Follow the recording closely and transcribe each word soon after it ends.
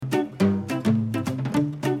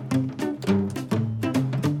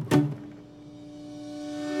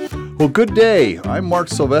Well, good day. I'm Mark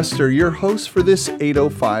Sylvester, your host for this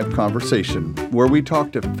 805 conversation, where we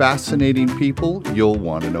talk to fascinating people you'll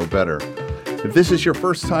want to know better. If this is your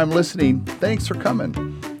first time listening, thanks for coming.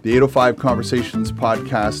 The 805 Conversations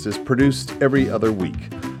podcast is produced every other week.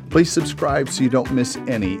 Please subscribe so you don't miss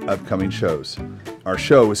any upcoming shows. Our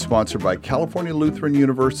show is sponsored by California Lutheran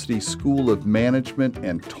University School of Management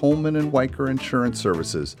and Tolman & Weicker Insurance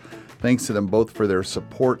Services. Thanks to them both for their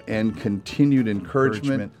support and continued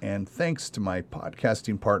encouragement. And thanks to my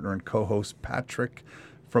podcasting partner and co-host, Patrick,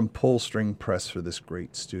 from Pullstring Press for this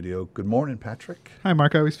great studio. Good morning, Patrick. Hi,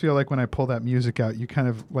 Mark. I always feel like when I pull that music out, you kind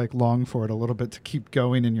of like long for it a little bit to keep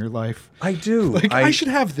going in your life. I do. I should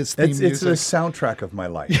have this theme music. It's the soundtrack of my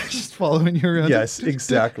life. Just following you around. Yes,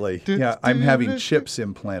 exactly. Yeah, I'm having chips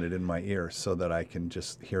implanted in my ear so that I can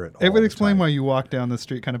just hear it all It would the explain time. why you walk down the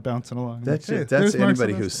street kind of bouncing along. That's like, it. That's Mark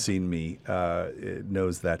anybody Sylvester. who's seen me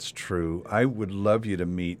knows that's true. I would love you to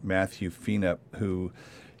meet Matthew Fienup, who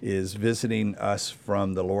is visiting us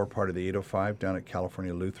from the lower part of the 805 down at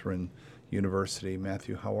California Lutheran University.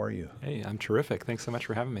 Matthew, how are you? Hey, I'm terrific. Thanks so much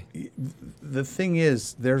for having me. The thing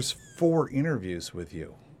is, there's 4 interviews with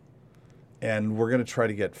you, and we're going to try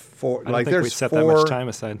to get 4. I don't think we set that much time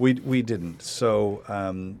aside. We didn't. So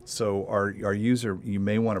our user, you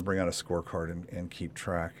may want to bring out a scorecard and keep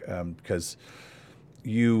track because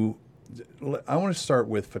I want to start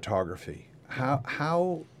with photography.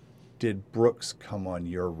 How did Brooks come on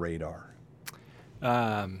your radar?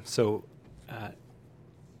 As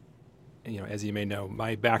you may know,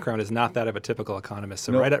 my background is not that of a typical economist.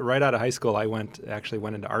 So Nope. right out of high school, I went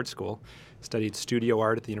into art school, studied studio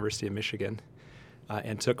art at the University of Michigan,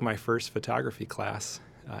 and took my first photography class,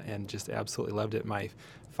 and just absolutely loved it. My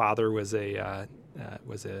father was a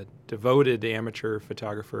devoted amateur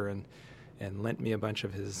photographer and lent me a bunch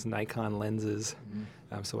of his Nikon lenses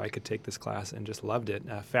so I could take this class, and just loved it.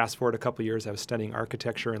 Fast forward a couple years, I was studying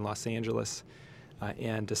architecture in Los Angeles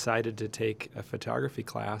and decided to take a photography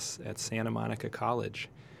class at Santa Monica College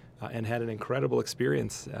and had an incredible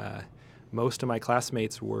experience. Most of my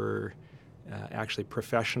classmates were actually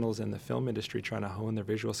professionals in the film industry trying to hone their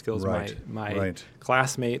visual skills. Right. My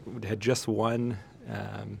classmate had just won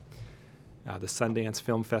the Sundance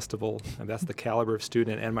Film Festival, and that's the caliber of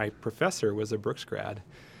student, and my professor was a Brooks grad.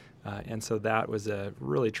 And so that was a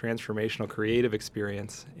really transformational, creative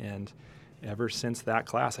experience. And ever since that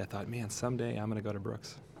class, I thought, man, someday I'm going to go to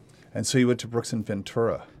Brooks. And so you went to Brooks in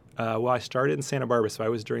Ventura. Well, I started in Santa Barbara, so I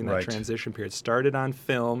was during that Right. transition period. Started on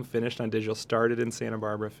film, finished on digital, started in Santa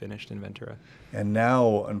Barbara, finished in Ventura. And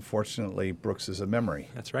now, unfortunately, Brooks is a memory,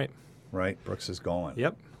 That's right. right? Brooks is gone.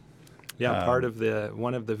 Yep. Yeah,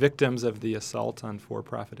 one of the victims of the assault on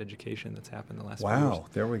for-profit education that's happened the last few years. Wow,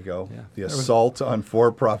 there we go. Yeah. The assault on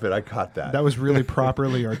for-profit, I caught that. That was really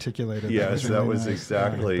properly articulated. Yes, really that was nice.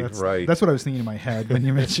 exactly that's, right. That's what I was thinking in my head when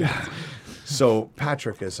you mentioned it. So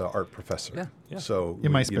Patrick is an art professor. Yeah. So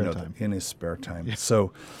In my you spare know time. in his spare time. Yeah.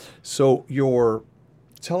 So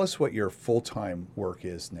tell us what your full-time work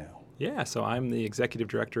is now. Yeah, so I'm the executive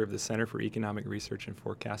director of the Center for Economic Research and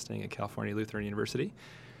Forecasting at California Lutheran University.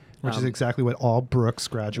 Which is exactly what all Brooks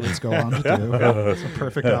graduates go on to do. It's a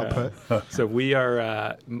perfect output. So we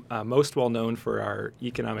are most well known for our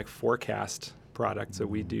economic forecast product. So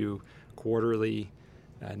we do quarterly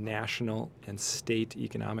national and state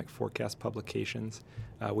economic forecast publications.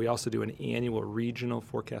 We also do an annual regional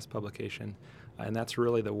forecast publication. And that's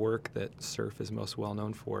really the work that SURF is most well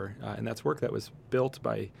known for. And that's work that was built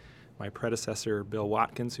by my predecessor, Bill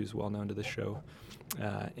Watkins, who's well known to the show,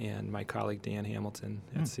 and my colleague, Dan Hamilton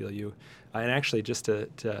at CLU. And actually, just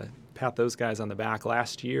to pat those guys on the back,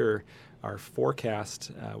 last year, our forecast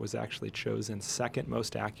was actually chosen second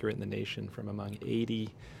most accurate in the nation from among 80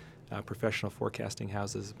 professional forecasting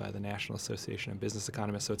houses by the National Association of Business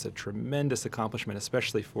Economists. So it's a tremendous accomplishment,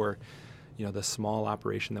 especially for the small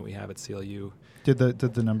operation that we have at CLU. Did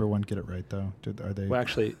the number one get it right though? Are they? Well,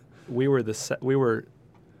 actually, we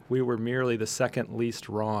were merely the second least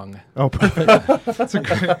wrong. Oh, perfect. That's a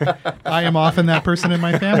great. I am often that person in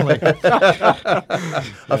my family.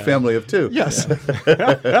 A family of 2. Yes.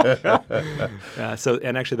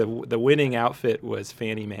 And actually, the winning outfit was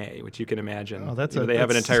Fannie Mae, which you can imagine. Oh, they have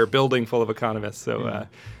an entire building full of economists. So,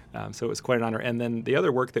 so it was quite an honor. And then the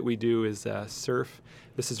other work that we do is SURF.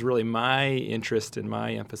 This is really my interest and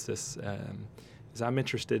my emphasis. Is I'm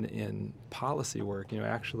interested in policy work.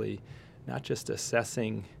 Actually, not just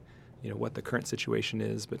assessing what the current situation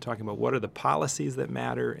is, but talking about what are the policies that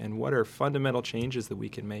matter and what are fundamental changes that we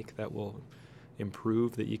can make that will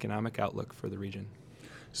improve the economic outlook for the region.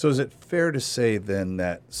 So is it fair to say then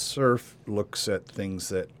that SURF looks at things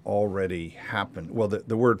that already happen? Well,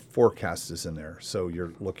 the word forecast is in there, so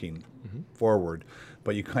you're looking forward,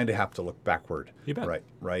 but you kind of have to look backward. You bet.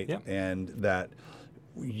 Right? Yeah. And that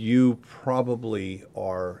you probably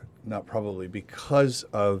are, not probably, because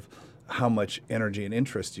of how much energy and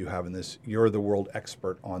interest you have in this, you're the world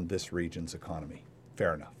expert on this region's economy.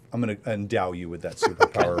 Fair enough. I'm going to endow you with that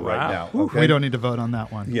superpower right now. Okay? We don't need to vote on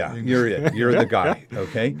that one. Yeah, you're it. You're the guy,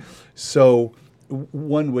 okay? So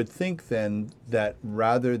one would think then that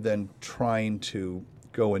rather than trying to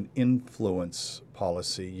go and influence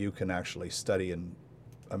policy, you can actually study and,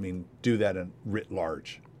 do that in writ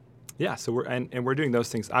large. Yeah, so we're doing those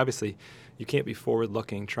things. Obviously, you can't be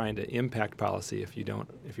forward-looking trying to impact policy if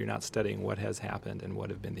you're not studying what has happened and what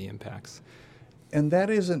have been the impacts. And that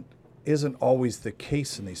isn't always the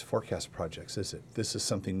case in these forecast projects, is it? This is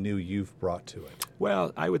something new you've brought to it.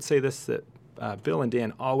 Well, I would say this, that Bill and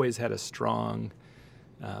Dan always had a strong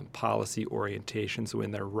policy orientation. So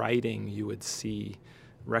in their writing, you would see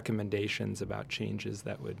recommendations about changes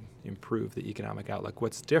that would improve the economic outlook.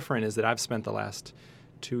 What's different is that I've spent the last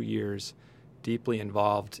 2 years deeply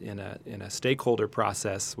involved in a stakeholder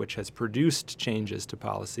process which has produced changes to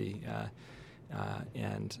policy,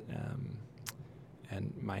 and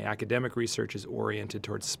my academic research is oriented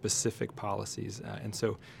towards specific policies. And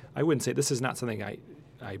so I wouldn't say this is not something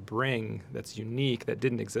I bring that's unique, that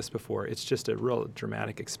didn't exist before. It's just a real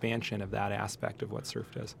dramatic expansion of that aspect of what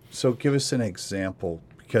SURF does. So give us an example,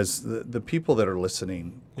 because the people that are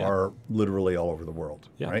listening are literally all over the world,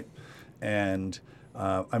 right? And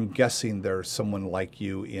I'm guessing there's someone like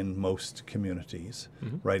you in most communities,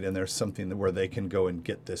 right? And there's something where they can go and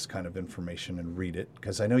get this kind of information and read it.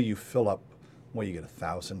 Because I know you fill up, you get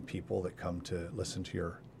 1,000 people that come to listen to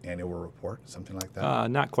your annual report, something like that?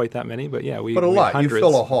 Not quite that many, but but a lot. You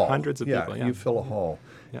fill a hall. Hundreds of people, you fill a hall.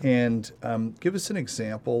 Yeah. And give us an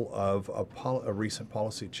example of a recent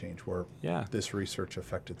policy change where this research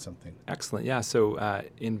affected something. Excellent. Yeah. So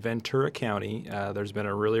in Ventura County, there's been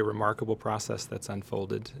a really remarkable process that's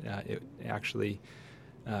unfolded. It actually,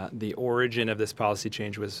 the origin of this policy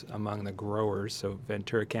change was among the growers. So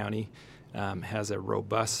Ventura County has a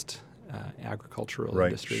robust agricultural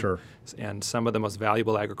industry. Sure. And some of the most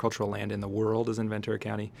valuable agricultural land in the world is in Ventura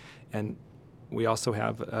County. And we also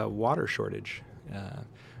have a water shortage.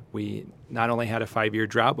 We not only had a 5-year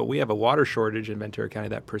drought, but we have a water shortage in Ventura County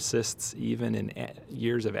that persists even in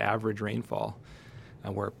years of average rainfall.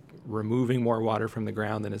 We're removing more water from the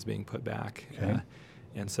ground than is being put back. Okay.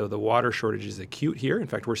 And so the water shortage is acute here. In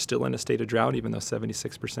fact, we're still in a state of drought, even though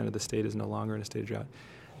 76% of the state is no longer in a state of drought.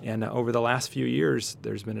 And over the last few years,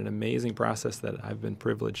 there's been an amazing process that I've been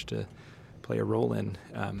privileged to play a role in,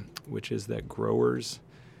 which is that growers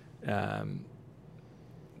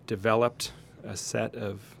developed a set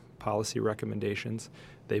of policy recommendations.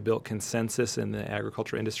 They built consensus in the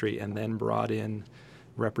agriculture industry and then brought in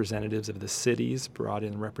representatives of the cities, brought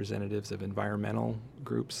in representatives of environmental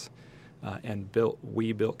groups, and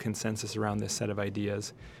we built consensus around this set of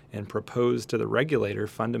ideas and proposed to the regulator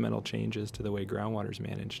fundamental changes to the way groundwater is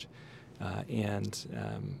managed.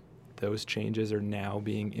 Those changes are now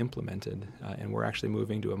being implemented, and we're actually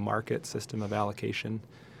moving to a market system of allocation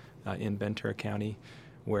in Ventura County,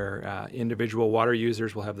 where individual water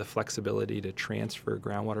users will have the flexibility to transfer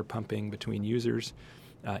groundwater pumping between users,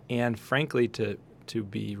 and frankly to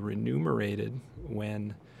be remunerated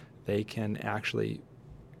when they can actually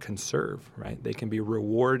conserve, right? They can be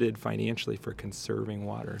rewarded financially for conserving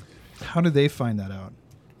water. How do they find that out?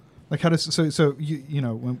 Like, how does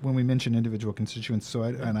when we mention individual constituents,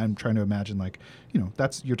 and I'm trying to imagine,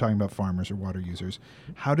 that's, you're talking about farmers or water users.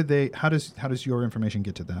 How does your information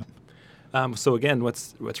get to them? So again,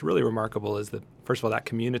 what's really remarkable is that, first of all, that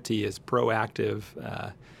community is proactive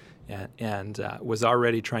and was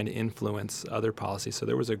already trying to influence other policies. So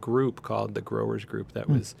there was a group called the Growers Group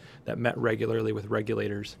that met regularly with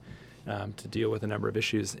regulators to deal with a number of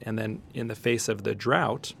issues. And then in the face of the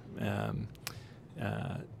drought,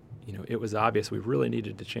 it was obvious we really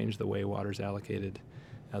needed to change the way water's allocated,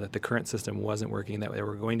 that the current system wasn't working, that there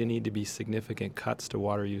were going to need to be significant cuts to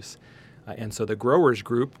water use. And so the Growers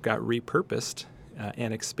Group got repurposed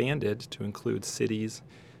and expanded to include cities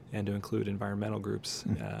and to include environmental groups.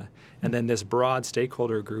 And then this broad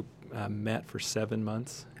stakeholder group met for 7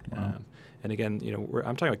 months. Wow. And again,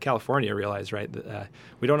 I'm talking about California, realize, right?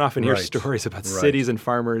 We don't often hear stories about Right. cities and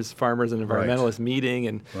farmers and environmentalists meeting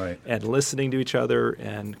and listening to each other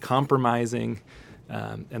and compromising.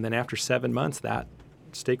 And then after 7 months, that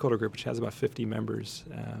stakeholder group, which has about 50 members,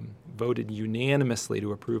 voted unanimously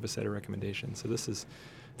to approve a set of recommendations. So this is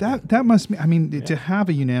That must be. I mean, to have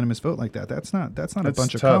a unanimous vote like that, that's not a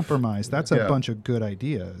bunch of compromise. That's a bunch of good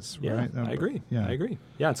ideas, right? I agree. Yeah, I agree.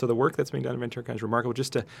 Yeah, and so the work that's being done in Ventura County is remarkable.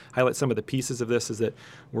 Just to highlight some of the pieces of this is that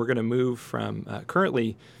we're going to move from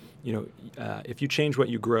currently, if you change what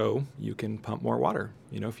you grow, you can pump more water.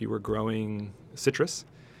 If you were growing citrus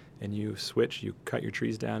and you cut your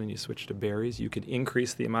trees down and you switch to berries, you could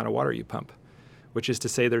increase the amount of water you pump, which is to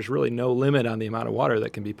say there's really no limit on the amount of water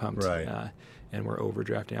that can be pumped. Right. And we're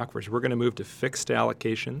overdrafting aquifers. We're going to move to fixed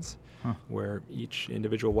allocations where each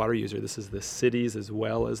individual water user, this is the cities as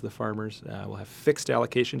well as the farmers, will have fixed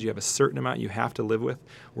allocations. You have a certain amount you have to live with.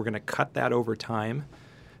 We're going to cut that over time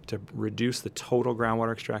to reduce the total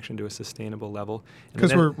groundwater extraction to a sustainable level.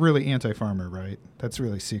 Because we're really anti-farmer, right? That's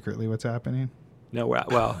really secretly what's happening. No,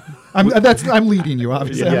 well, I'm leading you,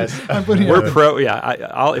 obviously. Yes, we're pro.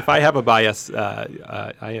 Yeah, if I have a bias,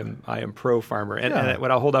 I am pro farmer, and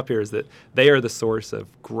what I'll hold up here is that they are the source of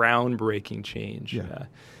groundbreaking change. Yeah.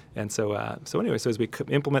 And so as we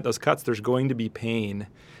implement those cuts, there's going to be pain,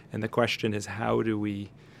 and the question is how do we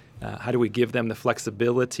give them the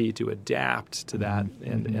flexibility to adapt to that?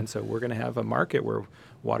 And so we're going to have a market where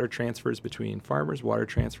water transfers between farmers, water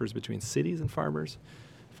transfers between cities and farmers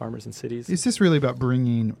and cities. Is this really about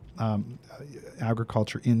bringing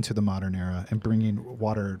agriculture into the modern era and bringing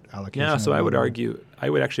water allocation? Yeah, so I would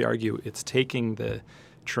actually argue it's taking the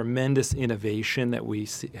tremendous innovation that we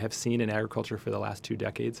have seen in agriculture for the last 2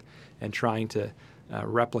 decades and trying to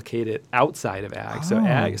replicate it outside of ag.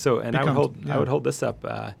 I would hold this up.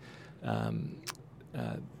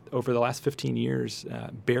 Over the last 15 years,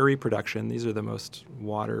 berry production, these are the most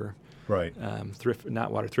water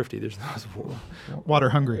not water thrifty. There's those water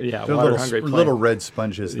hungry. Yeah, water hungry. Little red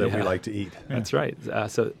sponges that we like to eat. That's right.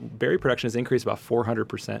 So berry production has increased about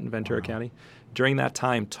 400% in Ventura County. During that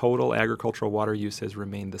time, total agricultural water use has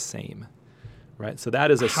remained the same. Right. So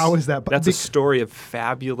that is how is that? That's a story of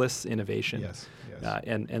fabulous innovation. Yes.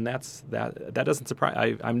 And that doesn't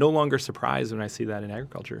surprise. I'm no longer surprised when I see that in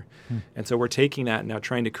agriculture. And so we're taking that and now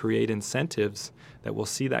trying to create incentives that will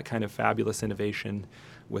see that kind of fabulous innovation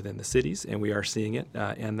within the cities, and we are seeing it,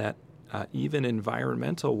 and that even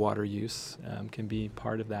environmental water use can be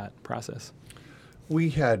part of that process.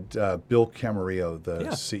 We had Bill Camarillo, the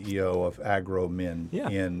CEO of AgroMin,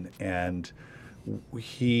 in, and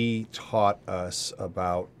he taught us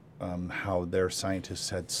about how their scientists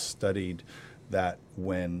had studied that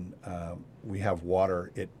when we have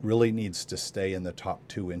water, it really needs to stay in the top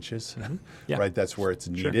 2 inches, right? That's where it's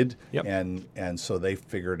needed. Yep. And so they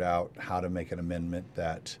figured out how to make an amendment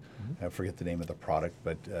that, I forget the name of the product,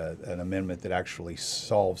 but an amendment that actually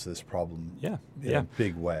solves this problem in a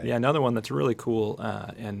big way. Yeah, another one that's really cool,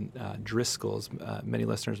 and Driscoll's, many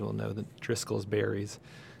listeners will know that Driscoll's berries,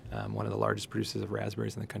 one of the largest producers of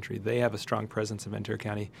raspberries in the country, they have a strong presence in Ventura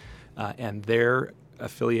County, and their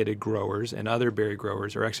affiliated growers and other berry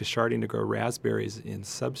growers are actually starting to grow raspberries in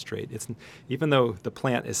substrate. Even though the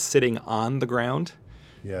plant is sitting on the ground,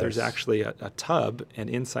 there's actually a tub, and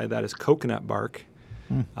inside that is coconut bark,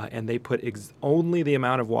 and they put only the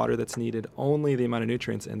amount of water that's needed, only the amount of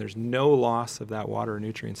nutrients, and there's no loss of that water or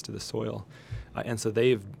nutrients to the soil. And so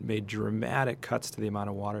they've made dramatic cuts to the amount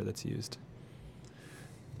of water that's used.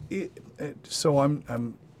 So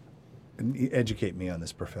educate me on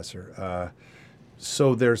this, Professor.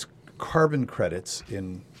 So there's carbon credits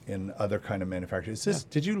in other kind of manufacturing.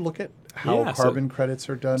 Did you look at how carbon credits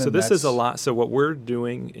are done? So this is a lot. So what we're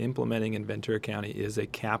implementing in Ventura County is a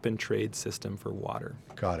cap and trade system for water.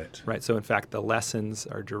 Got it. Right. So in fact, the lessons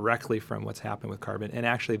are directly from what's happened with carbon. And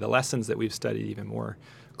actually the lessons that we've studied even more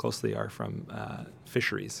closely are from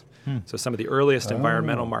fisheries. So some of the earliest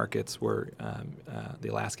environmental markets were the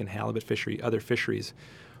Alaskan halibut fishery, other fisheries,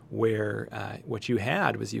 where what you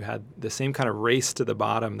had the same kind of race to the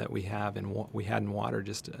bottom that we had in water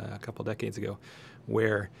just a couple decades ago,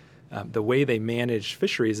 where the way they managed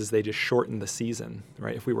fisheries is they just shortened the season.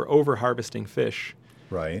 Right? If we were over harvesting fish,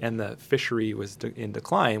 and the fishery was in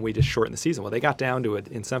decline, we just shortened the season. Well, they got down to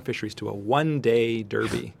in some fisheries to a 1-day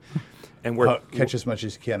derby. And catch as much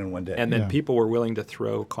as you can in one day. And then people were willing to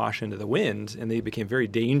throw caution to the wind, and they became very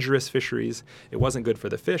dangerous fisheries. It wasn't good for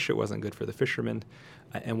the fish. It wasn't good for the fishermen.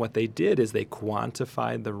 And what they did is they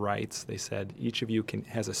quantified the rights. They said each of you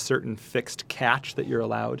has a certain fixed catch that you're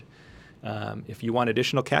allowed. If you want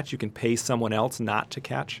additional catch, you can pay someone else not to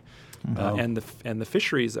catch. And the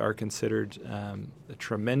fisheries are considered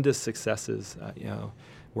tremendous successes.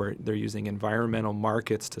 Where they're using environmental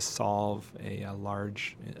markets to solve a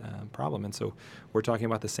large problem. And so we're talking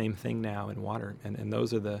about the same thing now in water. And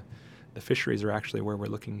those are the fisheries are actually where we're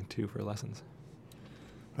looking to for lessons.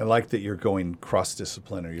 I like that you're going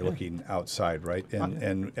cross-disciplinary. You're looking outside, right?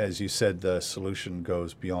 And as you said, the solution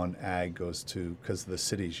goes beyond ag, goes to, because the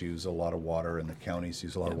cities use a lot of water and the counties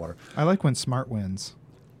use a lot of water. I like when smart wins.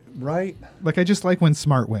 Right. Like, I just like when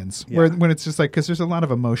smart wins, when it's just like, because there's a lot of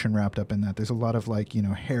emotion wrapped up in that. There's a lot of like,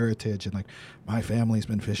 heritage and like, my family's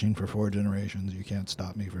been fishing for 4 generations. You can't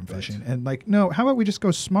stop me from fishing. And like, no, how about we just go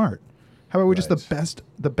smart? How about we just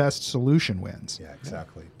the best solution wins? Yeah,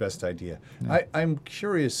 exactly. Best idea. Yeah. I'm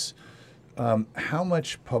curious, how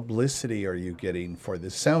much publicity are you getting for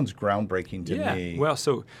this? Sounds groundbreaking to me. Well,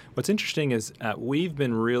 so what's interesting is we've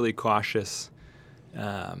been really cautious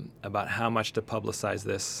about how much to publicize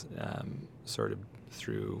this sort of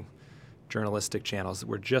through journalistic channels.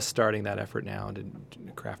 We're just starting that effort now to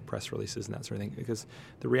craft press releases and that sort of thing, because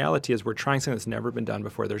the reality is we're trying something that's never been done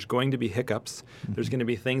before. There's going to be hiccups. Mm-hmm. There's going to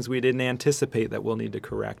be things we didn't anticipate that we'll need to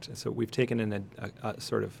correct. So we've taken a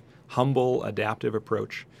sort of humble, adaptive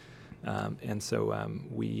approach. And so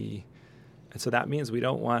that means we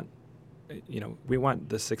don't want, we want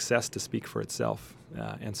the success to speak for itself.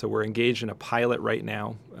 And so we're engaged in a pilot right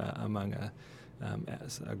now among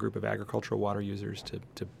as a group of agricultural water users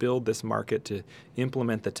to build this market, to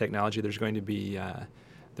implement the technology. There's going to be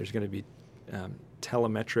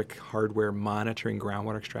telemetric hardware monitoring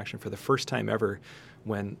groundwater extraction for the first time ever.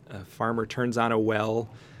 When a farmer turns on a well,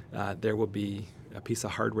 there will be a piece of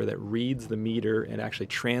hardware that reads the meter and actually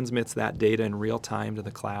transmits that data in real time to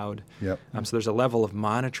the cloud. Yep. So there's a level of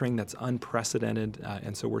monitoring that's unprecedented,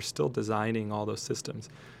 and so we're still designing all those systems.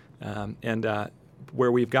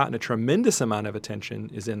 Where we've gotten a tremendous amount of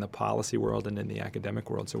attention is in the policy world and in the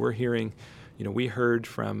academic world. So we're hearing, we heard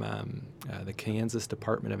from the Kansas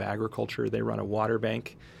Department of Agriculture. They run a water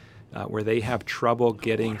bank where they have trouble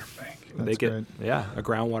getting. A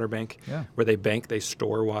groundwater bank where they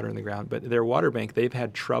store water in the ground. But their water bank, they've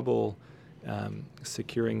had trouble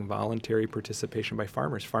securing voluntary participation by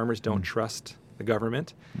farmers. Farmers don't trust the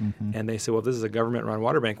government, and they say, well, if this is a government-run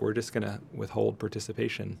water bank, we're just going to withhold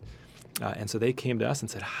participation. And so they came to us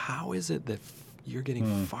and said, how is it that you're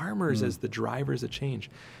getting farmers as the drivers of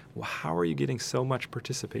change? Well, how are you getting so much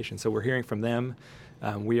participation? So we're hearing from them.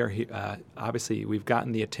 We are obviously, we've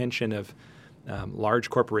gotten the attention of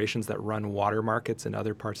large corporations that run water markets in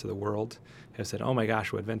other parts of the world have said, oh my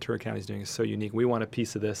gosh, what Ventura County is doing is so unique. We want a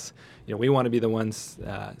piece of this. We want to be the ones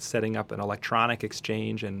setting up an electronic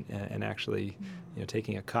exchange and actually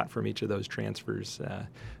taking a cut from each of those transfers.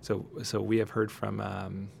 So we have heard from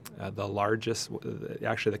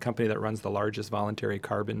the company that runs the largest voluntary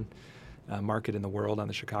carbon market in the world on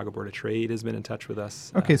the Chicago Board of Trade has been in touch with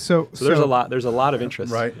us. Okay, so there's a lot of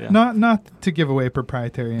interest. Right. Yeah. Not to give away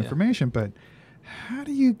proprietary information, but how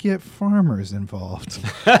do you get farmers involved?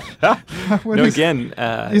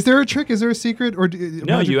 Is there a trick? Is there a secret? Or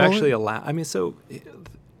you actually allow. I mean, so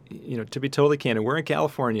to be totally candid, we're in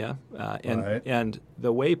California, and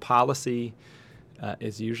the way policy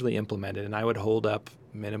is usually implemented, and I would hold up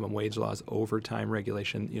minimum wage laws, overtime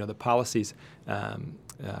regulation. The policies,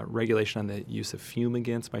 regulation on the use of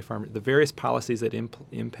fumigants by farmers. The various policies that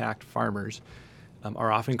impact farmers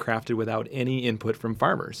are often crafted without any input from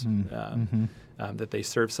farmers. That they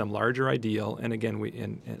serve some larger ideal. And again,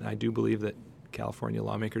 and I do believe that California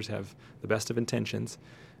lawmakers have the best of intentions,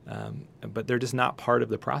 but they're just not part of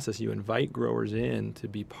the process. You invite growers in to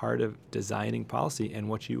be part of designing policy, and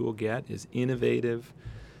what you will get is innovative,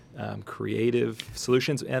 creative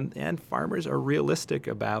solutions. And farmers are realistic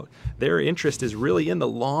about their interest is really in the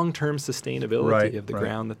long-term sustainability of the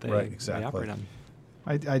ground that they operate on.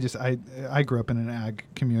 I grew up in an ag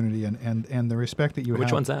community, and the respect that you have.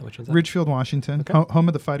 Which one's that? Ridgefield, Washington, home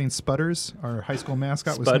of the Fighting Spudders. Our high school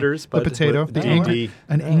mascot was the potato,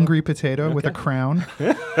 an angry potato with a crown.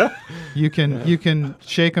 You can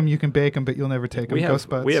shake them, you can bake them, but you'll never take them.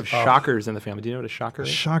 We have shockers in the family. Do you know what a shocker is?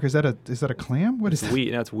 Shocker, is that a clam? What is that?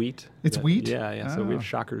 Wheat. No, it's wheat. It's wheat? Yeah. So we have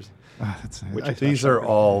shockers. These are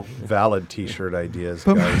all valid T-shirt ideas,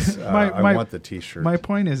 guys. I want the T-shirt. My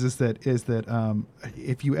point is that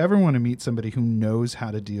if you ever want to meet somebody who knows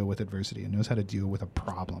how to deal with adversity and knows how to deal with a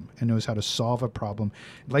problem and knows how to solve a problem,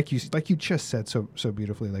 like you just said so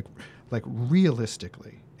beautifully, like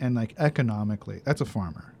realistically and like economically, that's a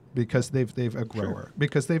farmer. Because they've a grower,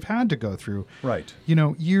 because they've had to go through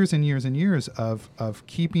years and years and years of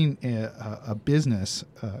keeping a business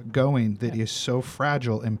going that is so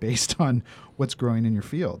fragile and based on what's growing in your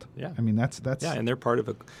field. Yeah, I mean that's and they're part of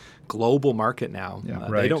a global market now. Yeah,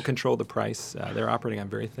 They don't control the price. They're operating on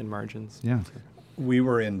very thin margins. Yeah. So. We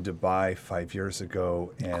were in Dubai 5 years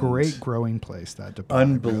ago. And great growing place, that Dubai.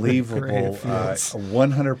 Unbelievable.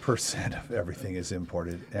 100% of everything is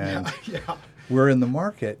imported. And we're in the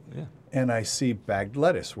market and I see bagged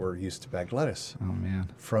lettuce. We're used to bagged lettuce. Oh, man.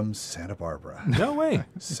 From Santa Barbara. No way.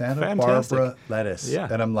 Santa Fantastic. Barbara lettuce. Yeah.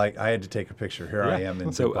 And I'm like, I had to take a picture. Here I am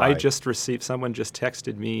in So Dubai. I just received, someone just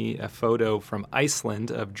texted me a photo from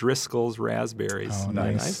Iceland of Driscoll's raspberries Oh, in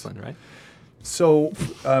nice. Iceland, right? So,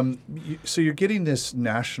 so you're getting this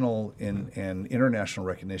national and international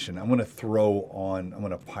recognition. I'm going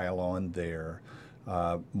to pile on there.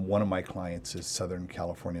 One of my clients is Southern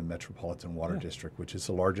California Metropolitan Water District, which is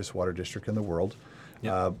the largest water district in the world.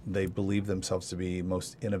 Yep. They believe themselves to be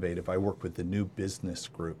most innovative. I work with the New Business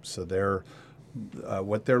Group, so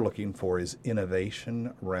what they're looking for is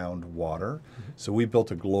innovation around water. Mm-hmm. So we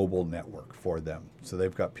built a global network for them. So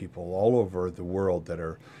they've got people all over the world that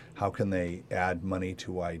are, how can they add money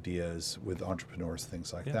to ideas with entrepreneurs,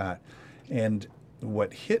 things like that. And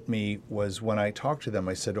what hit me was when I talked to them,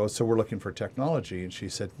 I said, oh, so we're looking for technology. And she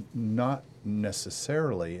said, not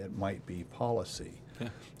necessarily. It might be policy. Yeah.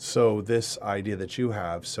 So this idea that you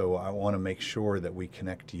have, so I want to make sure that we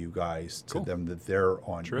connect to you guys, to them, that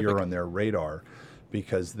you're on their radar,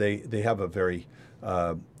 because they have a very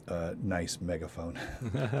nice megaphone.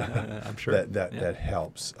 I'm sure that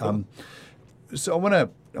helps. Cool. So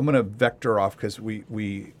I'm gonna vector off, because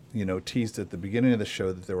we teased at the beginning of the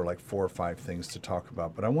show that there were like 4 or 5 things to talk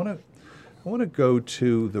about, but I want to go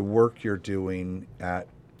to the work you're doing at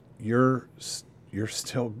you're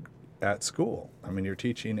still at school. I mean, you're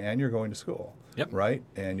teaching and you're going to school, right?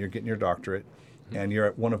 And you're getting your doctorate, and you're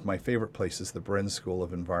at one of my favorite places, the Bren School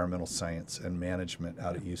of Environmental Science and Management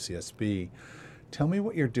out at UCSB. Tell me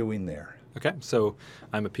what you're doing there. Okay, so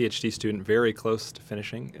I'm a Ph.D. student, very close to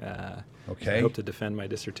finishing. Okay. I hope to defend my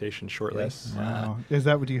dissertation shortly. Yes. Wow. Is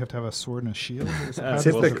that what, do you have to have a sword and a shield?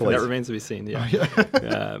 Typically. Well, that remains to be seen, yeah.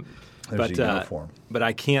 There's a uniform. But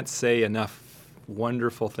I can't say enough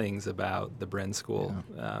wonderful things about the Bren School.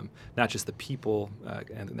 Not just the people,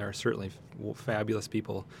 and there are certainly fabulous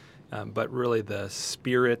people, but really the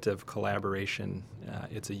spirit of collaboration.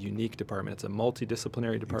 It's a unique department. It's a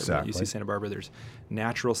multidisciplinary department at UC Santa Barbara. There's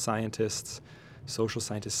natural scientists, social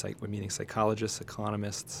scientists, meaning psychologists,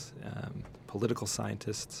 economists, political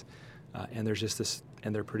scientists, and there's just this,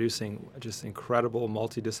 and they're producing just incredible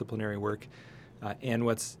multidisciplinary work. And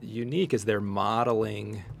what's unique is they're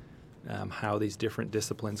modeling how these different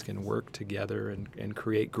disciplines can work together and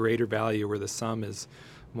create greater value where the sum is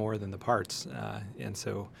more than the parts. And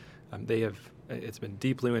so it's been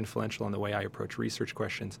deeply influential in the way I approach research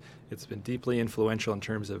questions. It's been deeply influential in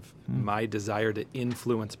terms of my desire to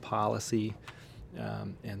influence policy.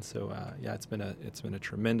 And so, it's been a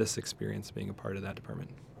tremendous experience being a part of that department.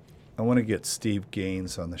 I want to get Steve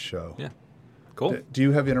Gaines on the show. Yeah. Cool. Do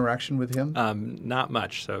you have interaction with him? Not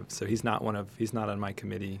much. So he's not on my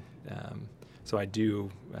committee. So I do,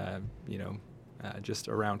 just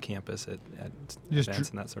around campus at events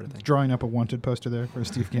and that sort of thing. Drawing up a wanted poster there for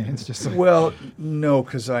Steve Gaines. Just like Well, no,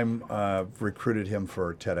 because I'm recruited him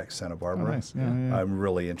for TEDx Santa Barbara. Oh, nice. Yeah. I'm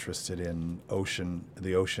really interested in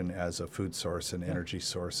the ocean as a food source and energy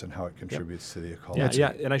source, and how it contributes to the ecology.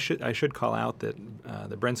 Yeah, and I should call out that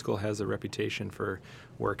the Bren School has a reputation for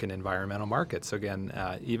work in environmental markets. So again,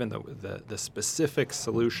 even the specific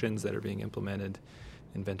solutions that are being implemented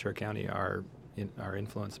in Ventura County are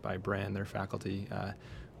influenced by Bren, their faculty.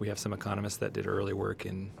 We have some economists that did early work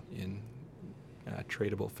in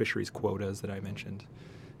tradable fisheries quotas that I mentioned.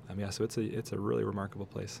 So it's a really remarkable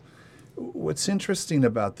place. What's interesting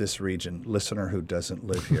about this region, listener who doesn't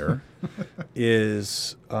live here,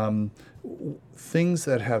 is things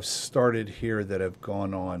that have started here that have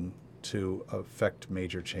gone on to affect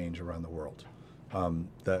major change around the world.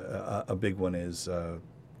 A big one is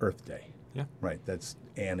Earth Day. Yeah. Right, that's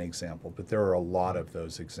an example, but there are a lot of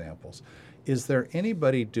those examples. Is there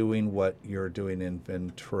anybody doing what you're doing in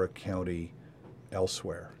Ventura County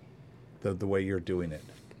elsewhere, the way you're doing it?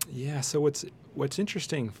 Yeah, so what's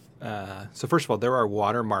interesting, so first of all, there are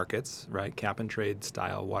water markets, right, cap and trade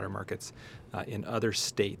style water markets in other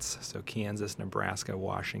states, so Kansas, Nebraska,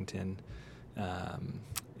 Washington,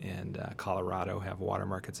 and Colorado have water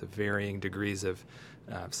markets of varying degrees of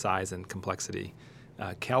size and complexity.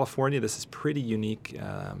 California, this is pretty unique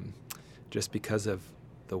just because of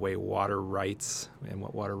the way water rights and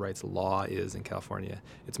what water rights law is in California.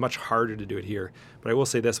 It's much harder to do it here. But I will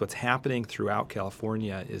say this, what's happening throughout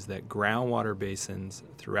California is that groundwater basins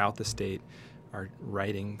throughout the state are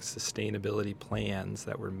writing sustainability plans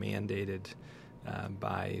that were mandated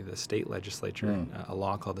by the state legislature. A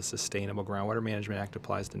law called the Sustainable Groundwater Management Act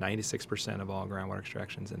applies to 96% of all groundwater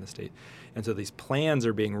extractions in the state. And so these plans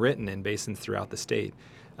are being written in basins throughout the state.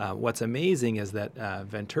 What's amazing is that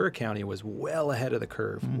Ventura County was well ahead of the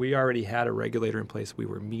curve. We already had a regulator in place. We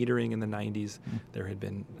were metering in the 90s. There had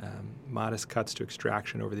been modest cuts to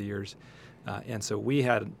extraction over the years. And so we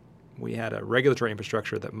had a regulatory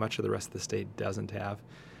infrastructure that much of the rest of the state doesn't have.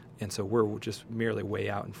 And so we're just merely way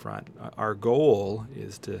out in front. Our goal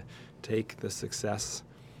is to take the success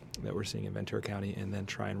that we're seeing in Ventura County and then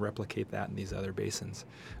try and replicate that in these other basins,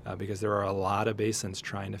 because there are a lot of basins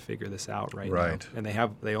trying to figure this out right now.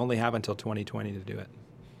 And they only have until 2020 to do it.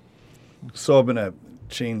 So I'm going to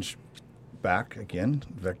change back again,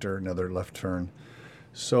 vector, another left turn.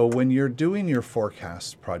 So when you're doing your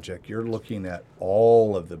forecast project, you're looking at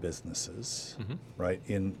all of the businesses, right,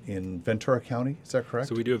 in Ventura County, is that correct?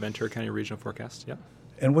 So we do a Ventura County regional forecast, yeah.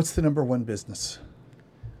 And what's the number one business?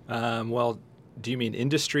 Well, do you mean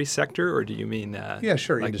industry sector or do you mean yeah,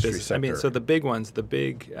 sure, like industry sector. I mean, so the big ones,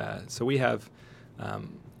 so we have,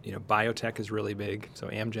 biotech is really big. So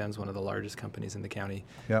Amgen's one of the largest companies in the county.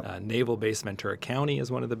 Naval Base Ventura County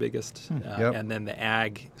is one of the biggest. And then the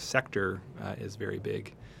ag sector is very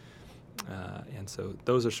big. And so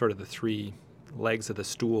those are sort of the three legs of the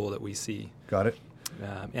stool that we see. Got it.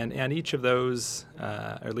 And each of those, or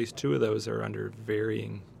at least two of those, are under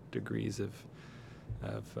varying degrees of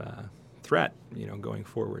threat, going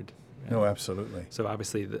forward. No, absolutely. So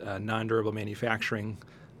obviously, the non-durable manufacturing,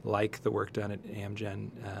 like the work done at Amgen,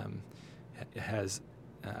 has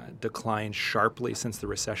declined sharply since the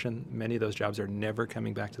recession. Many of those jobs are never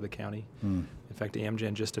coming back to the county. In fact,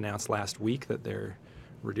 Amgen just announced last week that they're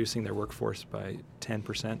reducing their workforce by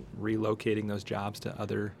 10%, relocating those jobs to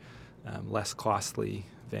other less costly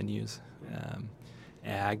venues.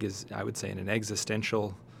 Ag is, I would say, in an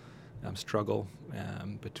existential struggle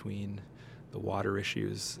between the water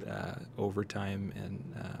issues, overtime and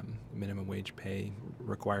minimum wage pay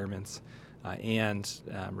requirements, and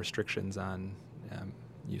restrictions on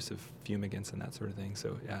use of fumigants and that sort of thing.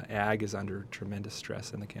 So ag is under tremendous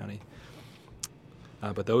stress in the county.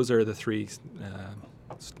 But those are the three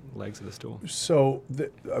legs of the stool. So,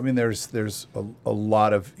 there's a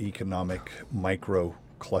lot of economic micro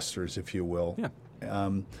clusters, if you will. Yeah.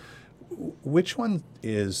 Which one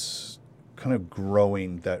is kind of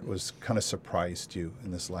growing that was kind of surprised you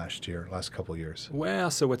in this last couple of years? Well,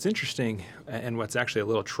 so what's interesting and what's actually a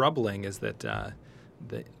little troubling is that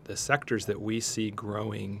the sectors that we see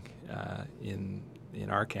growing in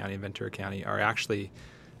our county, in Ventura County, are actually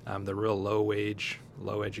the real low-wage,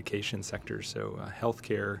 low-education sectors. So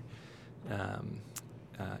healthcare,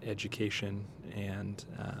 education, and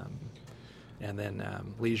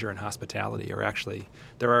then leisure and hospitality are actually,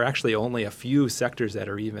 there are actually only a few sectors that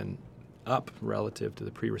are even up relative to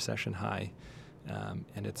the pre-recession high.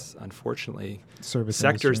 And it's unfortunately Service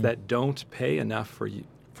sectors industry. that don't pay enough for you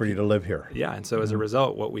to live here. Yeah, and so as a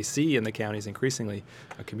result, what we see in the county is increasingly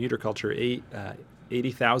a commuter culture.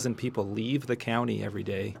 80,000 people leave the county every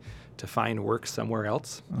day to find work somewhere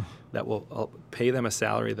else that will pay them a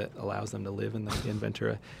salary that allows them to live in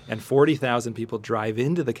Ventura. And 40,000 people drive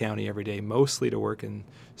into the county every day, mostly to work in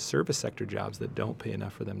service sector jobs that don't pay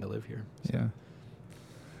enough for them to live here. Yeah.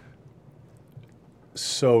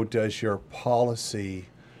 So does your policy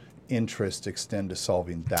interest extend to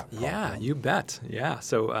solving that problem? Yeah, you bet. Yeah.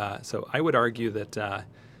 So I would argue that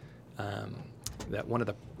that one of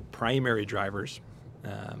the primary drivers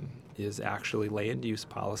is actually land use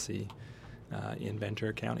policy in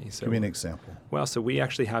Ventura County. So, give me an example. Well, so we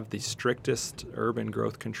actually have the strictest urban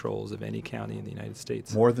growth controls of any county in the United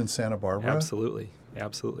States. More than Santa Barbara? Absolutely.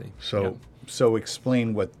 So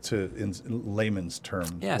explain what, in layman's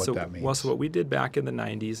terms, what that means. Well, so what we did back in the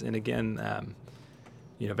 90s, and again,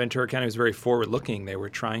 Ventura County was very forward-looking. They were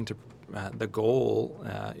trying to, the goal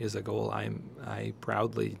is a goal I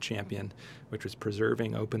proudly champion, which was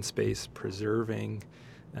preserving open space, preserving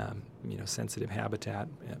sensitive habitat,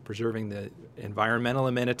 preserving the environmental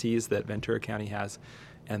amenities that Ventura County has.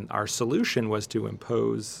 And our solution was to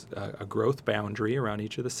impose a growth boundary around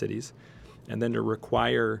each of the cities, and then to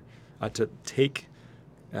require, to take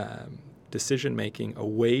decision-making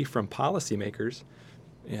away from policymakers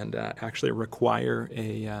and actually require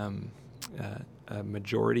a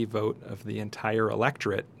majority vote of the entire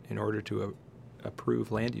electorate in order to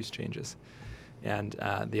approve land use changes. And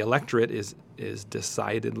the electorate is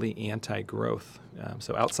decidedly anti-growth.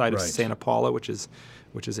 So outside of Santa Paula, which is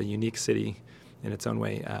a unique city in its own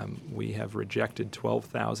way, we have rejected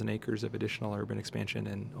 12,000 acres of additional urban expansion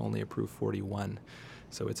and only approved 41.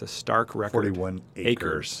 So it's a stark record. 41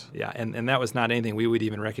 acres. Yeah, and that was not anything we would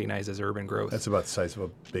even recognize as urban growth. That's about the size of a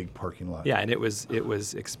big parking lot. Yeah, and it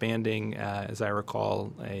was expanding, as I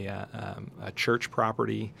recall, a church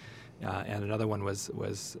property, and another one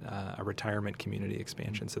was a retirement community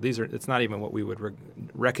expansion. So it's not even what we would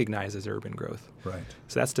recognize as urban growth. Right.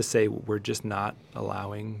 So that's to say we're just not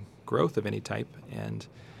allowing growth of any type, and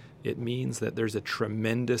it means that there's a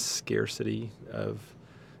tremendous scarcity of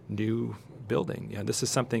new building. This is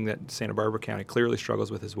something that Santa Barbara County clearly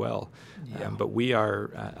struggles with as well. Yeah. But we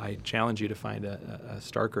are, I challenge you to find a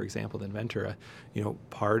starker example than Ventura.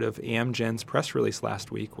 Part of Amgen's press release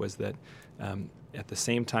last week was that at the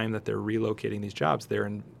same time that they're relocating these jobs,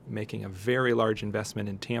 they're making a very large investment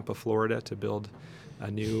in Tampa, Florida to build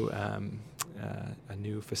a new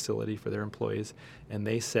facility for their employees. And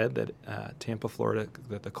they said that Tampa, Florida,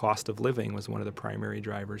 that the cost of living was one of the primary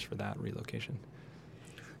drivers for that relocation.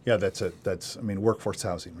 Yeah, that's workforce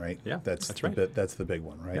housing, right? Yeah, that's right. That's the big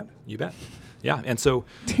one, right? Yeah, you bet. Yeah, and so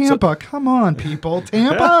Tampa, come on, people,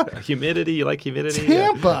 Tampa. Humidity, you like humidity?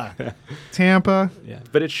 Tampa, Yeah. Tampa. Yeah,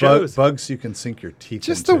 but it shows. Bugs you can sink your teeth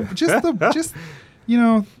into.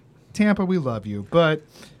 Tampa, we love you, but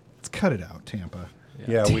let's cut it out, Tampa.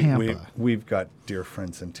 Yeah, Tampa. we've got dear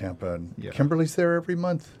friends in Tampa, and Yeah. Kimberly's there every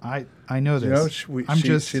month. I know this.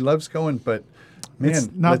 She loves going, but man, it's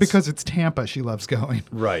not because it's Tampa she loves going.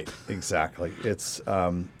 Right, exactly. It's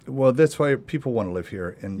that's why people want to live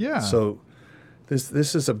here, and so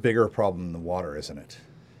this is a bigger problem than the water, isn't it?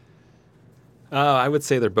 I would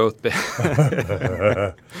say they're both big.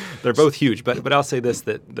 They're both huge, but I'll say this: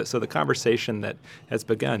 so the conversation that has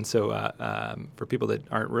begun. So for people that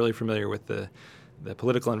aren't really familiar with the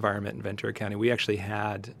political environment in Ventura County, we actually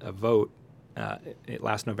had a vote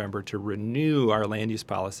last November to renew our land use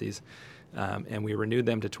policies. And we renewed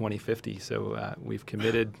them to 2050. So we've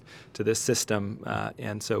committed to this system.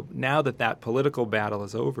 And so now that political battle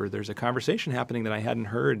is over, there's a conversation happening that I hadn't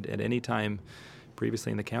heard at any time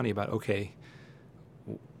previously in the county about, okay,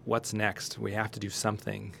 what's next? We have to do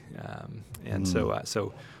something.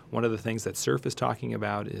 So one of the things that SURF is talking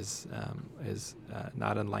about is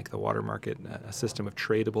not unlike the water market, a system of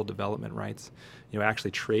tradable development rights,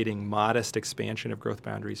 actually trading modest expansion of growth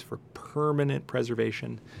boundaries for permanent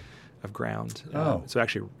preservation of ground. So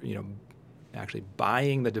actually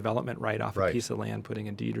buying the development right off a piece of land, putting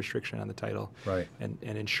a deed restriction on the title, and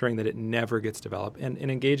ensuring that it never gets developed, and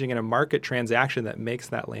engaging in a market transaction that makes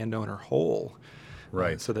that landowner whole,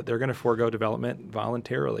 so that they're going to forego development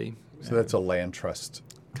voluntarily. So that's a land trust.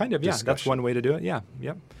 Kind of, discussion. That's one way to do it. Yeah.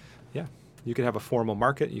 You could have a formal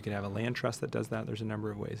market. You could have a land trust that does that. There's a number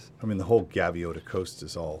of ways. I mean, the whole Gaviota Coast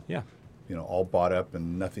is all all bought up,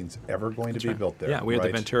 and nothing's ever going to be built there. Yeah, we have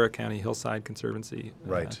the Ventura County Hillside Conservancy.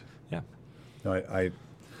 Right. Yeah. No, I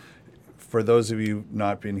for those of you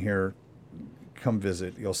not been here, come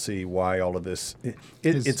visit. You'll see why all of this.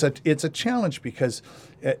 It's a challenge because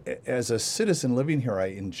as a citizen living here, I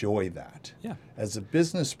enjoy that. Yeah. As a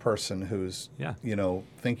business person who's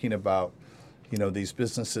thinking about these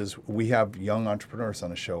businesses, we have young entrepreneurs on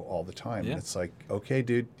the show all the time. Yeah. And it's like, okay,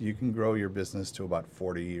 dude, you can grow your business to about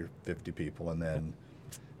 40 or 50 people, and then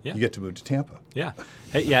you get to move to Tampa. Yeah.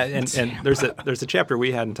 Hey, yeah, and there's a chapter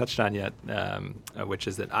we hadn't touched on yet, which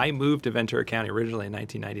is that I moved to Ventura County originally in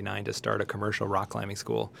 1999 to start a commercial rock climbing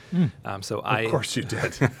school. Of course you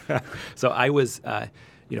did. So I was,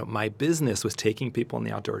 my business was taking people in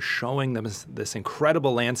the outdoors, showing them this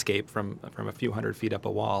incredible landscape from a few hundred feet up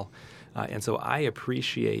a wall. And so I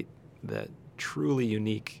appreciate the truly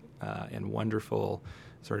unique and wonderful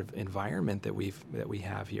sort of environment that we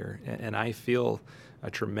have here, and I feel a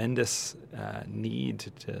tremendous need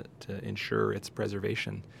to ensure its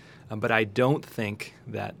preservation. But I don't think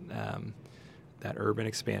that that urban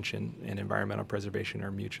expansion and environmental preservation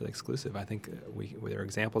are mutually exclusive. I think there are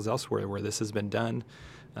examples elsewhere where this has been done.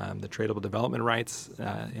 The tradable development rights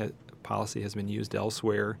policy has been used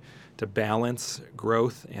elsewhere to balance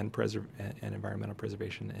growth and environmental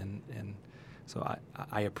preservation. And so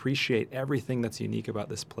I appreciate everything that's unique about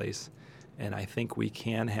this place, and I think we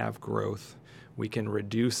can have growth. We can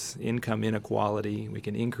reduce income inequality. We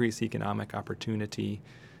can increase economic opportunity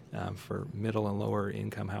for middle and lower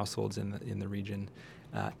income households in the region,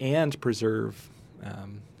 and preserve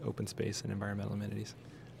open space and environmental amenities.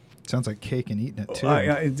 Sounds like cake and eating it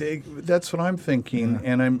too. That's what I'm thinking,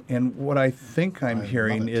 and what I think I'm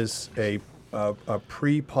hearing is a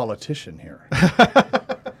pre-politician here.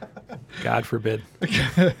 God forbid.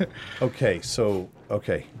 Okay.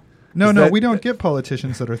 No, we don't get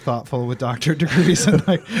politicians that are thoughtful with doctorate degrees and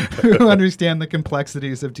like who understand the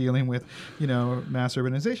complexities of dealing with, mass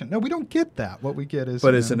urbanization. No, we don't get that. What we get is...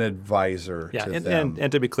 But as an advisor to them.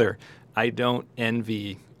 And to be clear, I don't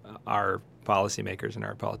envy our policymakers and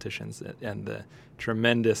our politicians and the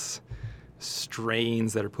tremendous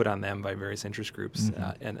strains that are put on them by various interest groups,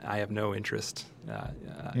 and I have no interest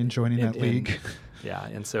in joining that league. Yeah,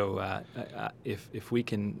 and so if we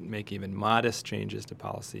can make even modest changes to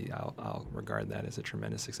policy, I'll regard that as a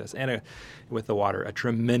tremendous success. And with the water, a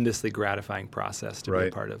tremendously gratifying process to be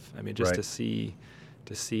a part of. I mean, just to see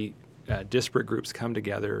disparate groups come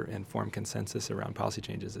together and form consensus around policy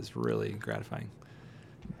changes is really gratifying.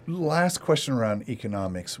 Last question around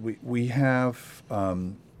economics. We have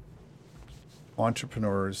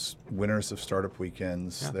entrepreneurs, winners of startup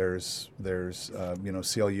weekends. Yeah. There's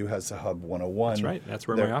CLU has the Hub 101. That's right. That's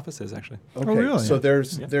where my office is actually. Okay. Oh, really? So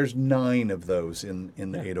there's 9 of those in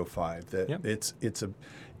the 805.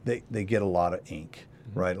 They get a lot of ink,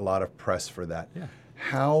 right? A lot of press for that. Yeah.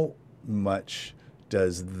 How much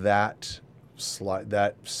does that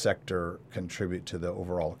sector contribute to the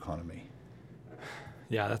overall economy?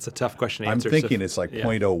 Yeah, that's a tough question to I'm answer. thinking it's like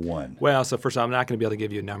 0.01. Well, so first of all, I'm not going to be able to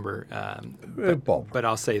give you a number, but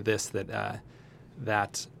I'll say this, that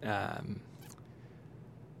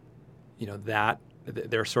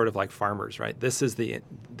they're sort of like farmers, right? This is the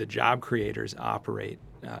job creators operate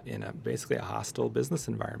in basically a hostile business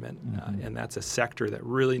environment, and that's a sector that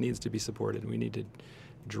really needs to be supported. We need to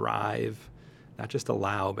drive, not just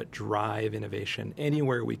allow, but drive innovation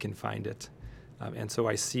anywhere we can find it. And so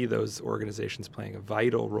I see those organizations playing a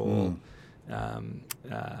vital role,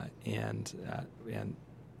 and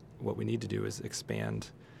what we need to do is expand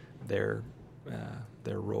their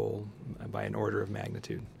role by an order of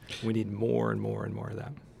magnitude. We need more and more and more of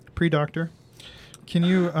that. Pre-doctor, can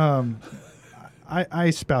you? I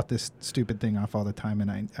spout this stupid thing off all the time,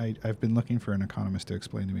 and I've been looking for an economist to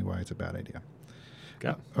explain to me why it's a bad idea.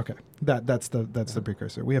 Okay, that's the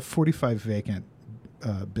precursor. We have 45 vacant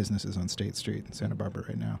businesses on State Street in Santa Barbara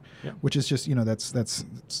right now, which is just that's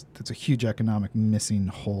a huge economic missing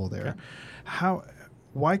hole there.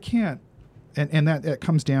 Why can't and that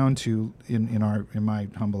comes down to in my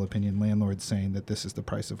humble opinion, landlords saying that this is the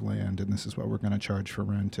price of land and this is what we're going to charge for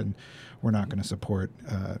rent and we're not going to support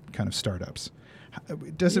kind of startups.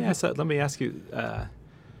 So let me ask you.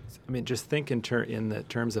 Just think in the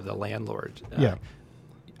terms of the landlord.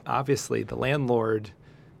 Obviously, the landlord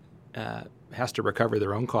has to recover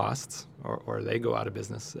their own costs, or they go out of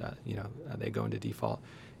business. They go into default,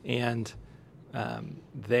 and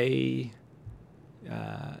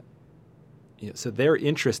so their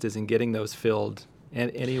interest is in getting those filled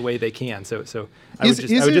any way they can. So I would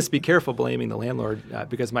just be careful blaming the landlord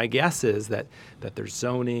because my guess is that there's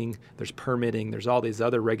zoning, there's permitting, there's all these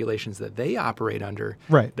other regulations that they operate under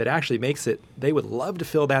that actually makes it. They would love to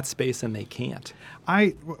fill that space and they can't.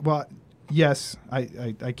 Yes,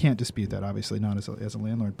 I can't dispute that. Obviously, not as a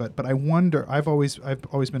landlord, but I wonder. I've always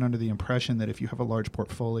been under the impression that if you have a large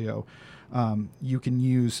portfolio, you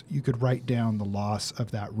could write down the loss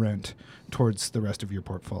of that rent towards the rest of your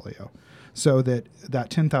portfolio, so that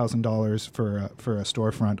 $10,000 for a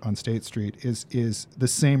storefront on State Street is the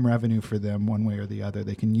same revenue for them one way or the other.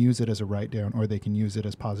 They can use it as a write down, or they can use it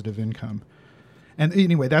as positive income. And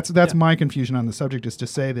anyway, that's my confusion on the subject, is to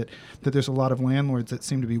say that there's a lot of landlords that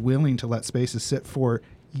seem to be willing to let spaces sit for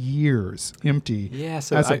years empty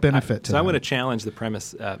as a benefit to them. So I want to challenge the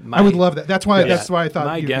premise. I would love that. That's why I thought.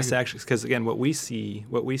 My guess actually, because again, what we see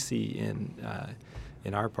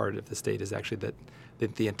in our part of the state is actually that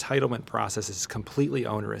the entitlement process is completely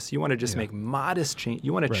onerous. You want to just make modest change.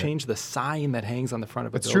 You want to change the sign that hangs on the front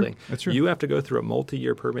of a building. That's true. You have to go through a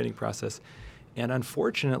multi-year permitting process, and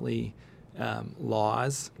unfortunately,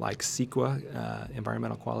 laws like CEQA,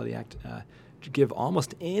 Environmental Quality Act, give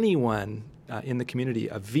almost anyone in the community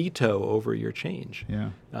a veto over your change.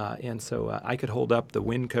 And so I could hold up the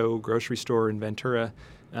Winco grocery store in Ventura,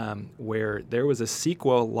 where there was a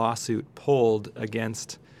CEQA lawsuit pulled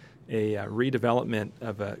against a redevelopment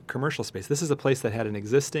of a commercial space. This is a place that had an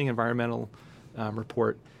existing environmental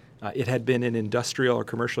report. It had been in industrial or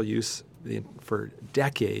commercial use for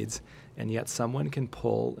decades, and yet someone can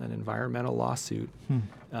pull an environmental lawsuit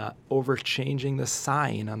over changing the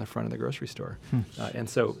sign on the front of the grocery store. And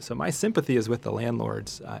so my sympathy is with the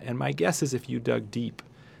landlords, and my guess is if you dug deep,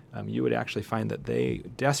 you would actually find that they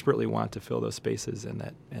desperately want to fill those spaces, and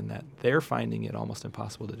that they're finding it almost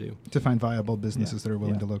impossible to do. To find viable businesses that are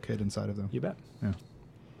willing to locate inside of them. You bet. Yeah.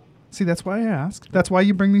 See, that's why I asked. That's why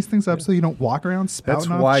you bring these things up, so you don't walk around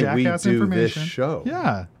spouting off jackass information. That's why we do this show.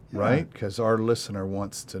 Yeah. Right? Because our listener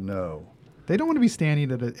wants to know. They don't want to be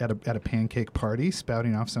standing at a pancake party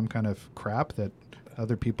spouting off some kind of crap that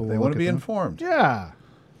other people will They look want to at be them. informed. Yeah.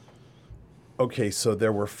 Okay, so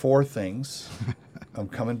there were 4 things. I'm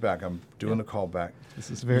coming back. I'm doing a callback.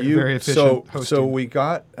 This is very efficient hosting. So we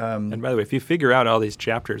got... And by the way, if you figure out all these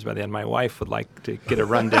chapters by the end, my wife would like to get a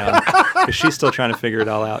rundown because she's still trying to figure it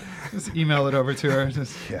all out. Just email it over to her.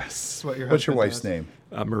 Just, yes. What's your What's your husband wife's does. name?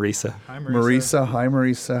 Marisa. Hi, Marisa. Hi,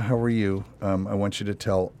 Marisa. How are you? I want you to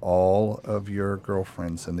tell all of your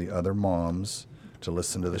girlfriends and the other moms to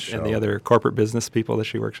listen to the show. And the other corporate business people that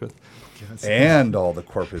she works with. Yes. And all the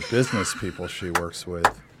corporate business people she works with,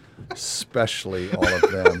 especially all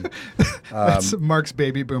of them. That's Mark's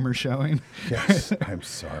baby boomer showing. Yes, I'm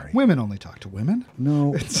sorry. Women only talk to women.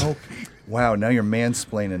 No. Oh, wow, now you're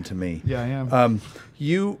mansplaining to me. Yeah, I am.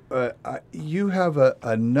 You have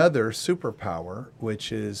another superpower,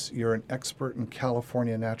 which is you're an expert in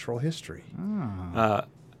California natural history.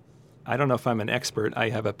 I don't know if I'm an expert. I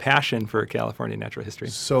have a passion for California natural history.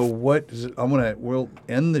 So we'll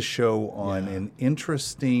end the show on an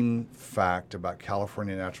interesting fact about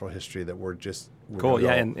California natural history that we're Cool.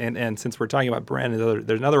 Yeah, and since we're talking about Bren,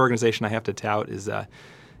 there's another organization I have to tout is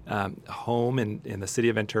home in the city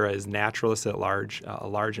of Ventura is Naturalists at Large, a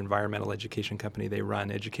large environmental education company. They run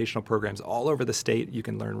educational programs all over the state. You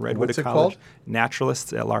can learn redwood What's it ecology. called?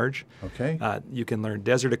 Naturalists at Large. Okay. You can learn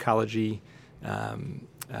desert ecology.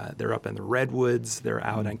 They're up in the redwoods. They're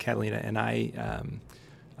out on Catalina, and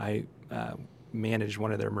I managed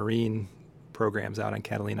one of their marine programs out on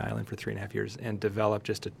Catalina Island for 3.5 years, and developed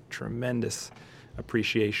just a tremendous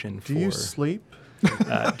appreciation for. Do you sleep?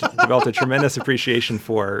 Developed a tremendous appreciation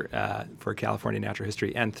for California natural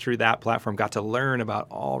history, and through that platform, got to learn about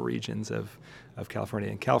all regions of California.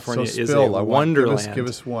 And California is a wonderland. Give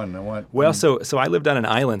us one. So I lived on an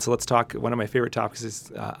island. So let's talk. One of my favorite topics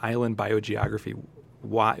is island biogeography.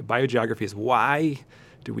 Biogeography is why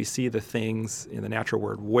do we see the things in the natural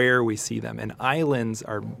world where we see them? And islands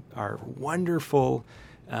are wonderful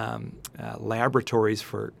laboratories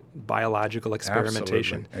for biological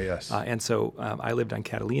experimentation. Absolutely. Yes. And so I lived on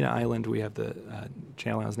Catalina Island. We have the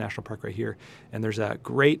Channel Islands National Park right here. And there's a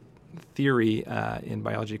great theory in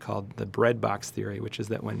biology called the breadbox theory, which is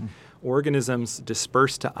that when organisms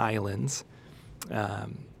disperse to islands,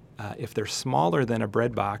 if they're smaller than a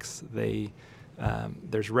breadbox,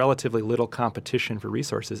 there's relatively little competition for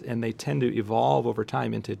resources, and they tend to evolve over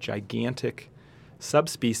time into gigantic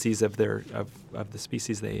subspecies of the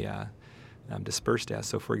species they dispersed as.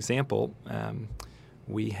 So, for example,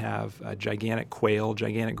 we have gigantic quail,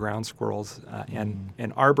 gigantic ground squirrels, and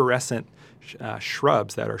arborescent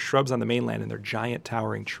shrubs that are shrubs on the mainland, and they're giant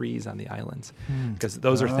towering trees on the islands. Because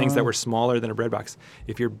those are things that were smaller than a breadbox.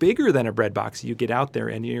 If you're bigger than a breadbox, you get out there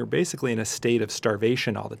and you're basically in a state of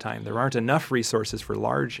starvation all the time. There aren't enough resources for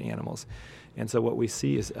large animals. And so what we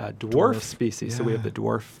see is dwarf species. Yeah. So we have the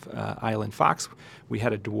dwarf island fox. We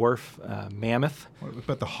had a dwarf mammoth. What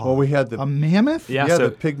about the hog? Well, we had a mammoth? Yeah, the so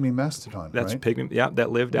pygmy mastodon. that's right? pygmy. Yeah,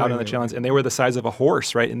 that lived out on the challenge, and they were the size of a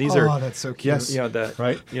horse, right? And these are that's so cute. Yes.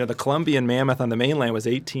 the Columbian mammoth on the mainland was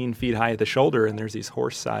 18 feet high at the shoulder, and there's these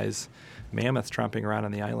horse-sized mammoths tromping around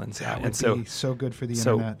on the islands. That and would be so good for the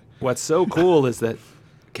internet. What's so cool is that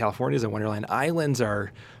California is a wonderland. Islands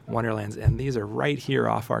are wonderlands, and these are right here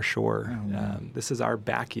off our shore. This is our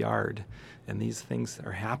backyard, and these things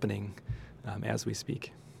are happening as we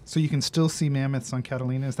speak. So you can still see mammoths on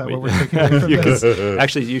Catalina? Is that what we're taking away from this?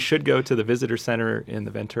 Actually, you should go to the visitor center in the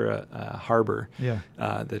Ventura Harbor. Yeah.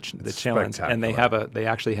 The challenge, and they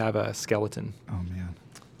actually have a skeleton. Oh man.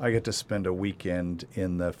 I get to spend a weekend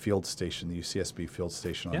in the field station, the UCSB field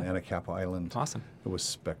station on Anacapa Island. Awesome. It was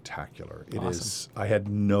spectacular. Awesome. I had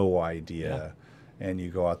no idea. And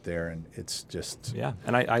you go out there, and it's just... Yeah,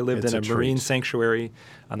 and I lived in a marine sanctuary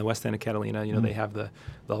on the west end of Catalina. You know, they have the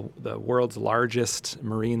world's largest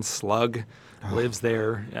marine slug lives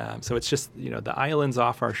there. So it's just, the islands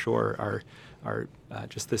off our shore are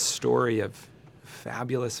just this story of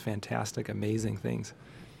fabulous, fantastic, amazing things.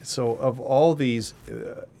 So of all these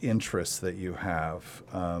interests that you have,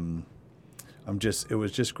 it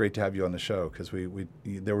was just great to have you on the show because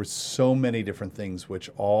there were so many different things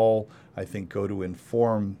which all I think go to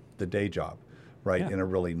inform the day job, right, in a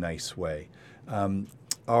really nice way.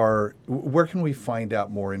 Where can we find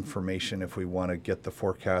out more information if we want to get the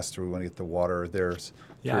forecast or we want to get the water?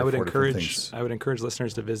 I would encourage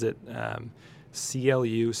listeners to visit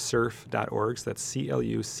clusurf.org. So that's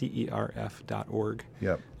clucerf.org.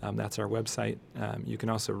 Yep. That's our website. You can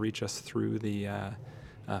also reach us through the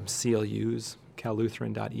CLU's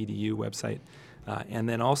callutheran.edu website. And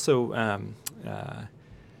then also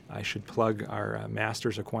I should plug our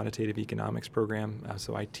Master's of Quantitative Economics program.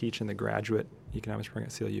 So I teach in the graduate economics program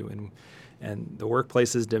at CLU, and the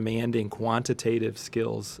workplace is demanding quantitative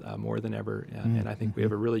skills more than ever. And I think we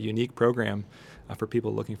have a really unique program for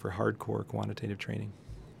people looking for hardcore quantitative training.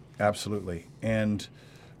 Absolutely. And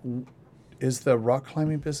is the rock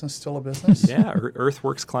climbing business still a business? Yeah,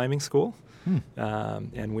 Earthworks Climbing School.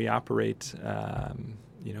 And we operate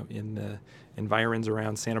in the environs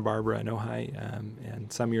around Santa Barbara and Ojai.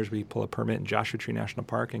 And some years we pull a permit in Joshua Tree National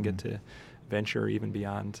Park and get to venture even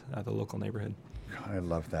beyond the local neighborhood. God, I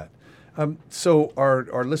love that. So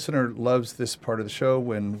our listener loves this part of the show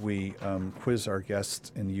when we quiz our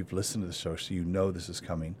guests, and you've listened to the show, so you know this is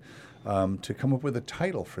coming, to come up with a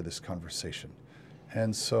title for this conversation.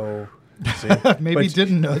 And so... Maybe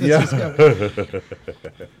didn't know this was coming.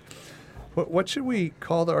 What should we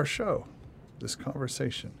call our show, this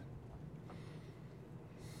conversation?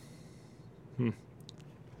 And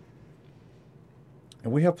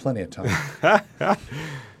we have plenty of time.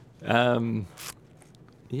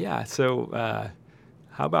 So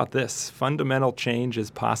how about this? Fundamental change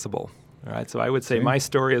is possible. All right. So I would say my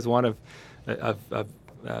story is one of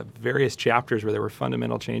various chapters where there were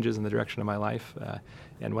fundamental changes in the direction of my life.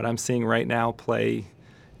 And what I'm seeing right now play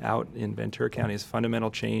out in Ventura County is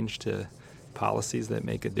fundamental change to policies that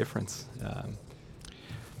make a difference.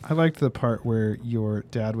 I liked the part where your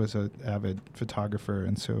dad was an avid photographer,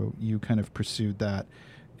 and so you kind of pursued that.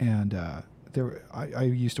 And I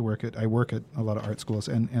used to work at a lot of art schools,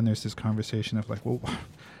 and there's this conversation of like, well,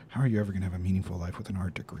 how are you ever going to have a meaningful life with an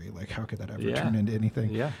art degree? Like, how could that ever turn into anything?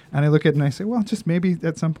 Yeah. And I look at it and I say, well, just maybe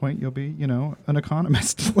at some point you'll be, an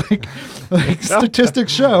economist. like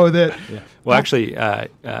statistics show that. Yeah. Well, actually,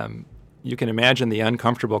 you can imagine the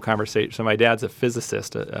uncomfortable conversation. So my dad's a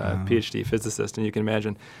physicist, a Ph.D. physicist, and you can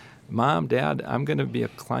imagine, Mom, Dad, I'm going to be a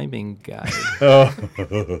climbing guide.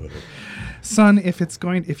 Son, if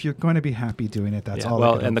you're going to be happy doing it, that's all.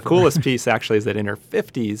 Well, and the coolest piece actually is that in her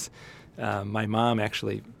 50s, my mom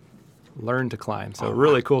actually learned to climb. So a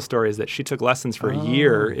really cool story is that she took lessons for a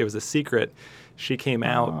year. It was a secret. She came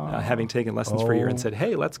out having taken lessons for a year and said,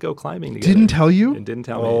 hey, let's go climbing together. Didn't tell you? And didn't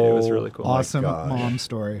tell me. It was really cool. Awesome mom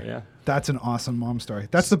story. Yeah. That's an awesome mom story.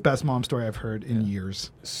 That's the best mom story I've heard in years.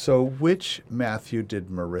 So which Matthew did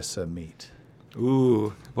Marissa meet?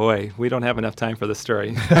 Ooh, boy, we don't have enough time for this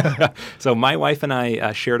story. So my wife and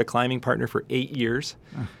I shared a climbing partner for 8 years.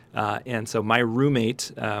 And so my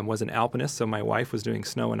roommate was an alpinist, so my wife was doing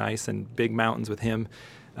snow and ice and big mountains with him.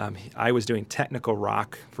 I was doing technical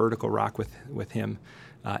rock, vertical rock with him.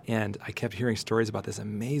 And I kept hearing stories about this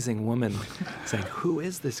amazing woman saying, who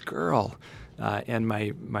is this girl? And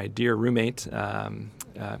my dear roommate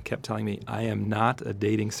kept telling me, I am not a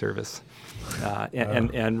dating service.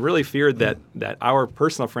 And really feared that our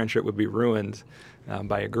personal friendship would be ruined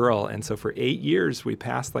by a girl. And so for 8 years, we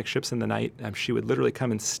passed like ships in the night. She would literally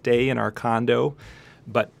come and stay in our condo.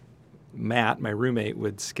 But Matt, my roommate,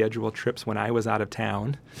 would schedule trips when I was out of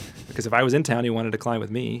town. Because if I was in town, he wanted to climb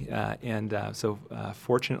with me. So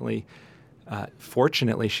fortunately,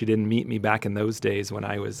 she didn't meet me back in those days when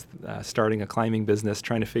I was starting a climbing business,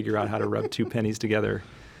 trying to figure out how to rub two pennies together.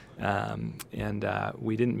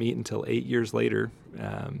 We didn't meet until 8 years later.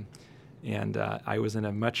 I was in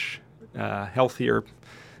a much healthier,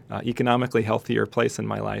 economically healthier place in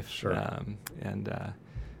my life. Sure. And now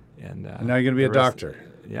you're going to be a doctor.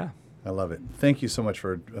 Yeah. I love it. Thank you so much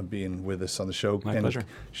for being with us on the show. My pleasure.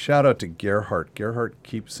 Shout out to Gerhardt. Gerhardt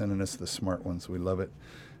keeps sending us the smart ones. We love it.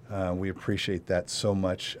 We appreciate that so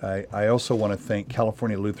much. I also want to thank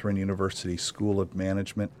California Lutheran University School of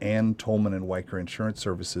Management and Tolman & Weicker Insurance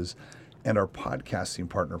Services and our podcasting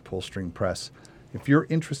partner, Pullstring Press. If you're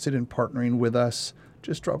interested in partnering with us,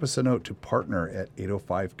 just drop us a note to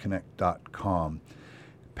partner@805connect.com.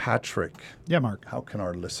 Patrick. Yeah, Mark. How can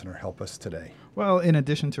our listener help us today? Well, in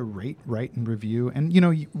addition to rate, write, and review, and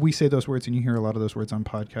we say those words, and you hear a lot of those words on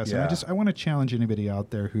podcasts. Yeah. And I want to challenge anybody out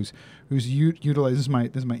there who's utilizing.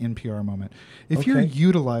 This is my NPR moment. If you're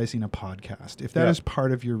utilizing a podcast, if that is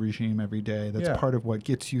part of your regime every day, that's part of what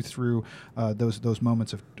gets you through those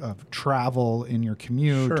moments of travel in your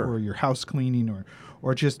commute or your house cleaning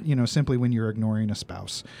or just simply when you're ignoring a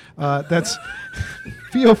spouse. That's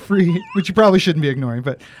feel free, which you probably shouldn't be ignoring,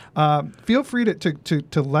 but feel free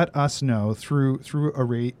to let us know through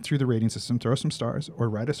the rating system. Throw some stars or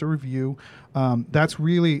write us a review. That's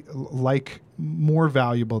really more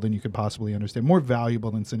valuable than you could possibly understand. More valuable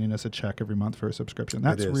than sending us a check every month for a subscription.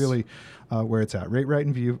 That's really where it's at. Rate, write,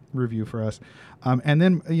 and review for us. And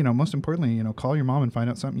then most importantly, call your mom and find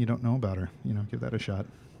out something you don't know about her. Give that a shot.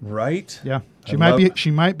 Right? Yeah. She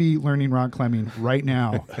might be learning rock climbing right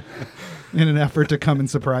now in an effort to come and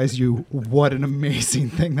surprise you. What an amazing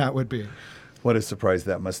thing that would be. What a surprise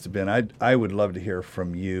that must have been. I would love to hear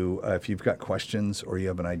from you. If you've got questions or you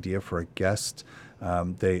have an idea for a guest,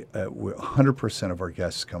 100% of our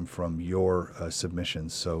guests come from your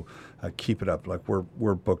submissions. So keep it up. Like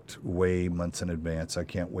we're booked way months in advance. I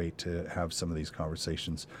can't wait to have some of these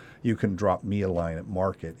conversations. You can drop me a line at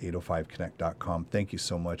mark@805connect.com. Thank you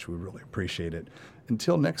so much. We really appreciate it.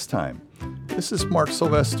 Until next time, this is Mark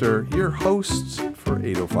Sylvester, your host for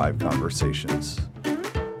 805 Conversations.